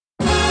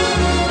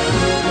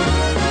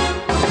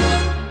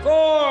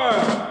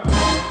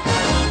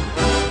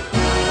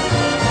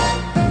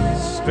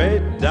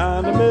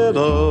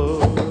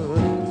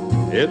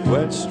It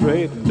went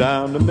straight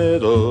down the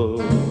middle.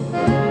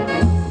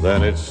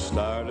 Then it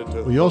started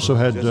to... We also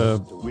had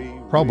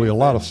probably a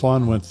lot of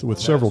fun with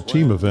several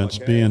team events,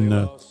 being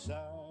a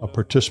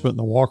participant in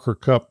the Walker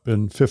Cup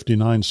in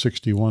 59,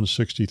 61,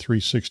 63,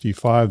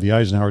 65, the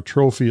Eisenhower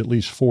Trophy at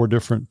least 4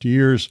 different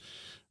years,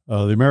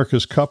 the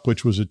America's Cup,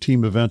 which was a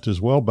team event as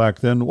well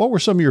back then. What were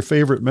some of your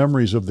favorite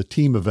memories of the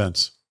team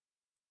events?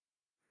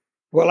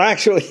 Well,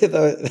 actually,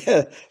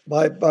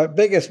 my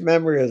biggest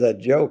memory is a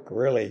joke,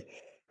 really.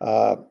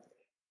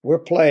 We're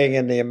playing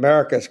in the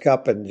America's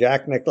Cup, and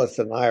Jack Nicklaus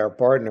and I are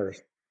partners.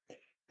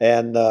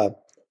 And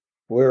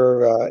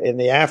we're in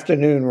the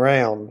afternoon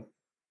round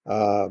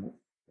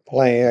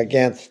playing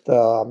against,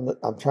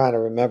 I'm trying to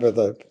remember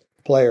the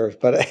players.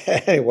 But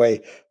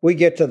anyway, we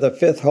get to the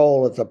 5th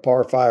hole. It's a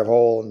par 5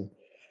 hole.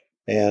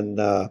 And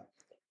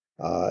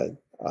I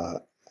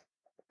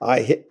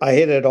hit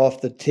it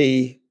off the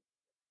tee.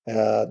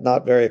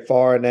 Not very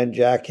far, and then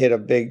Jack hit a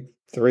big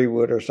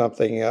 3-wood or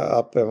something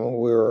up, and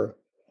we were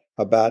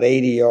about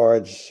 80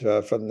 yards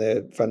from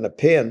the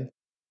pin,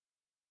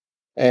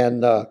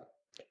 and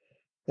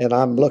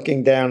I'm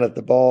looking down at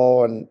the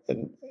ball,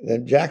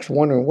 and Jack's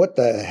wondering what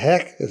the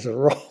heck is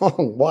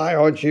wrong. Why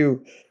aren't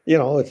you?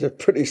 It's a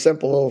pretty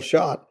simple little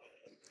shot,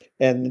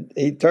 and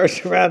he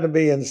turns around to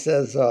me and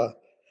says,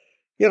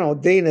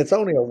 Deane, it's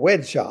only a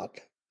wedge shot,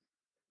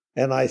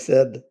 and I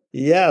said,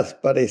 yes,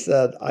 but I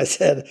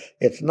said,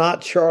 it's not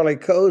Charlie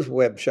Coe's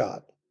web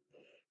shot.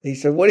 He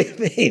said, what do you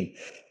mean?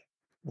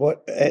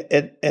 What?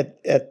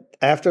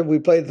 After we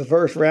played the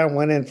first round,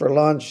 went in for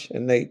lunch,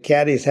 and the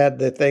caddies had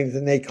the things,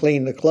 and they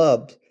cleaned the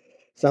clubs.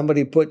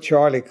 Somebody put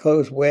Charlie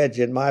Coe's wedge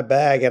in my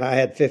bag, and I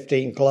had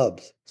 15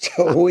 clubs.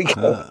 So we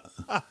go.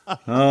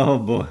 Oh,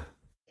 boy.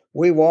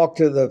 We walked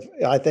to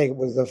I think it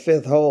was the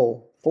 5th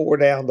hole, 4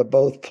 down to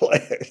both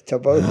players, to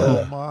both of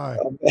them. My.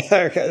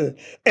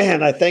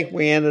 And I think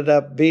we ended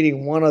up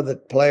beating one of the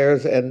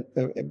players and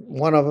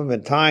one of them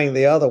and tying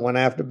the other one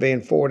after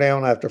being 4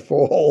 down after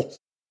 4 holes.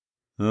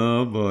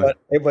 Oh, boy. But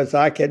it was,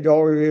 I can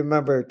always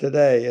remember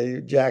today,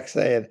 Jack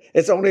saying,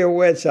 it's only a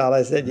wedge shot.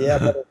 I said, yeah,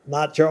 but it's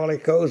not Charlie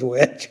Coe's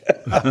wedge.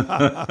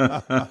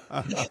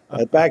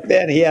 Back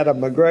then he had a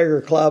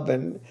McGregor club,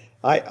 and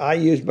I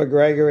used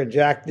McGregor, and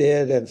Jack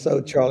did, and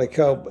so Charlie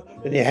Coe.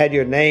 And you had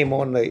your name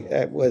on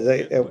it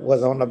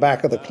was on the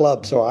back of the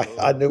club, so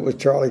I knew it was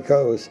Charlie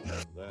Coe's.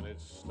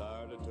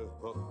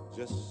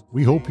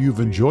 We hope you've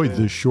enjoyed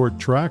this short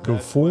track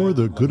of For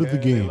the Good of the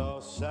Game.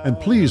 And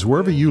please,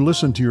 wherever you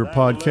listen to your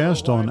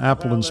podcast on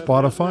Apple and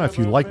Spotify, if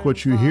you like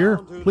what you hear,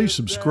 please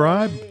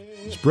subscribe,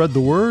 spread the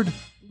word,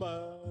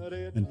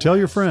 and tell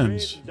your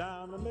friends.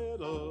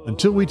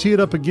 Until we tee it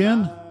up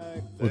again,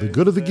 for the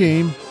good of the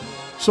game,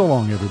 so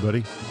long,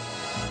 everybody.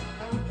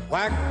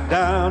 Whack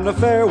down the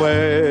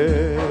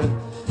fairway,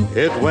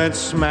 it went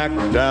smack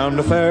down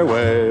the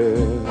fairway.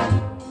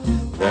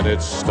 Then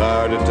it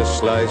started to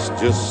slice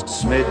just a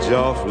smidge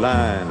off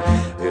line.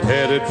 It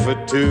headed for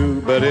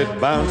 2, but it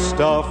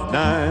bounced off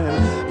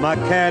 9. My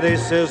caddy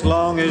says,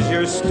 long as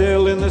you're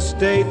still in the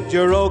state,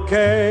 you're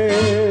okay.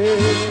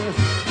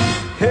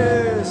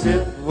 Yes,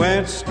 it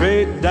went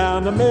straight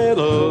down the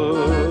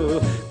middle,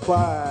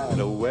 quite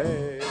a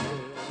way.